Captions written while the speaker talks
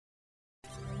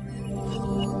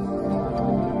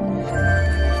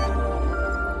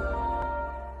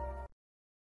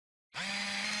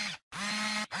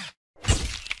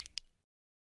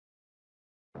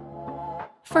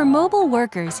For mobile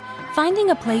workers,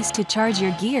 finding a place to charge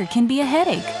your gear can be a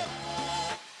headache.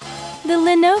 The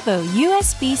Lenovo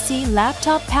USB-C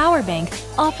laptop power bank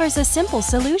offers a simple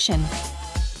solution.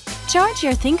 Charge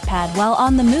your ThinkPad while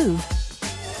on the move,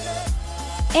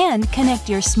 and connect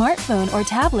your smartphone or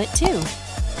tablet too.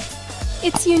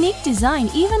 Its unique design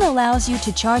even allows you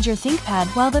to charge your ThinkPad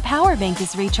while the power bank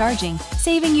is recharging,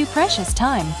 saving you precious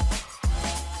time.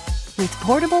 With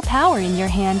portable power in your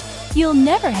hand, you'll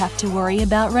never have to worry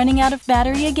about running out of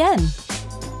battery again.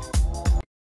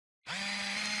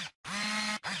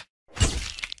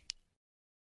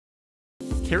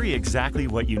 Carry exactly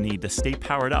what you need to stay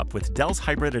powered up with Dell's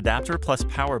Hybrid Adapter Plus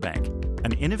Power Bank.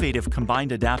 An innovative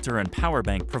combined adapter and power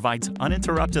bank provides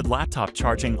uninterrupted laptop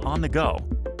charging on the go.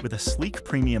 With a sleek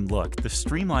premium look, the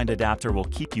streamlined adapter will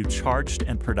keep you charged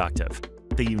and productive.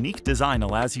 The unique design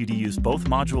allows you to use both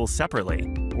modules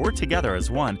separately or together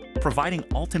as one, providing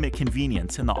ultimate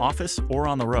convenience in the office or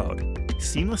on the road.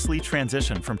 Seamlessly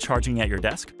transition from charging at your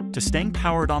desk to staying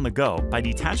powered on the go by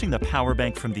detaching the power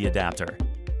bank from the adapter.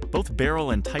 Both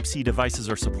barrel and Type-C devices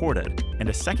are supported, and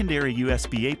a secondary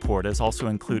USB-A port is also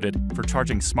included for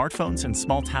charging smartphones and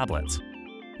small tablets.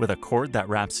 With a cord that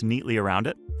wraps neatly around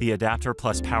it, the adapter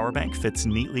plus power bank fits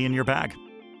neatly in your bag.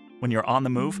 When you're on the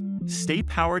move, stay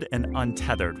powered and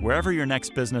untethered wherever your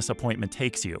next business appointment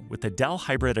takes you with the Dell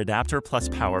Hybrid Adapter Plus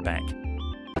Power Bank.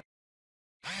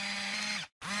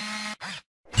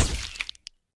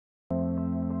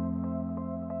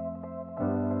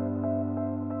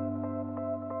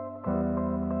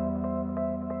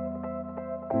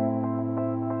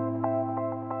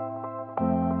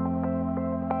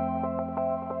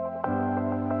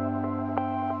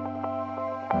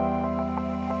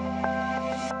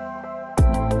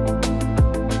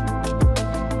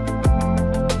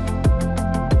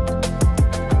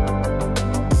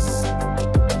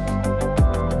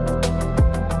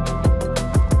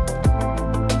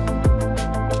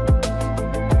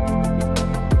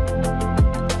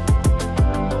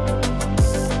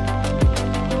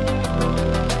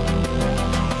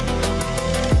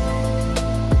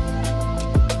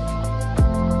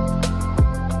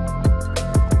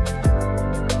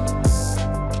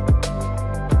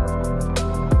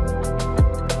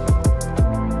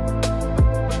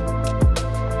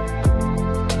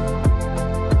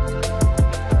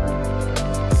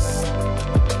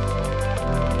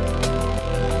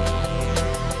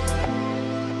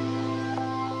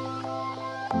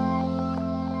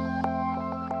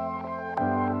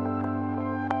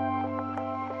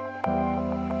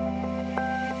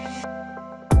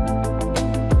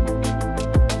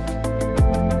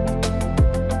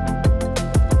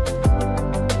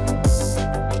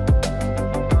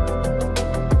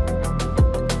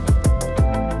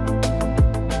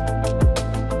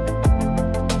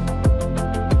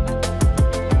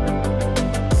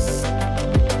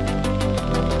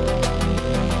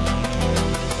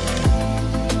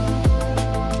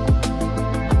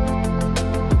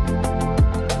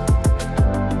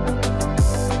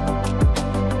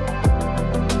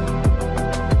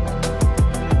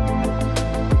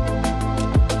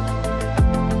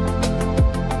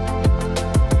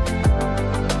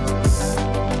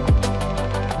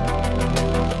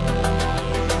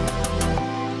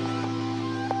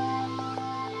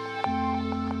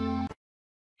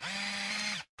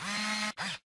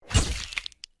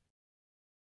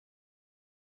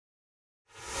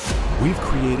 We've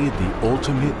created the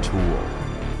ultimate tool,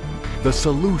 the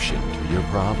solution to your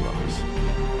problems,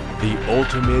 the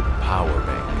ultimate power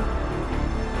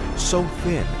bank. So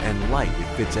thin and light it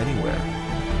fits anywhere.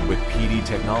 With PD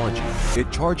technology,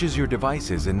 it charges your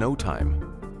devices in no time.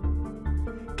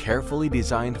 Carefully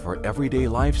designed for everyday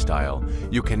lifestyle,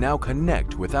 you can now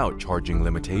connect without charging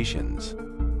limitations.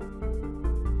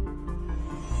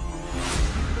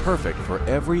 Perfect for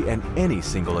every and any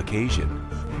single occasion,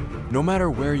 no matter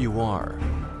where you are.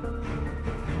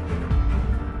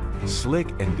 Slick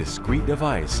and discreet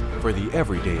device for the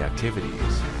everyday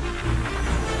activities.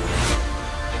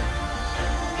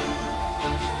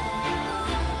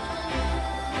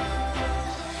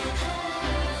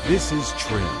 This is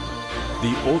Trim,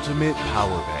 the ultimate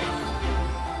power bank.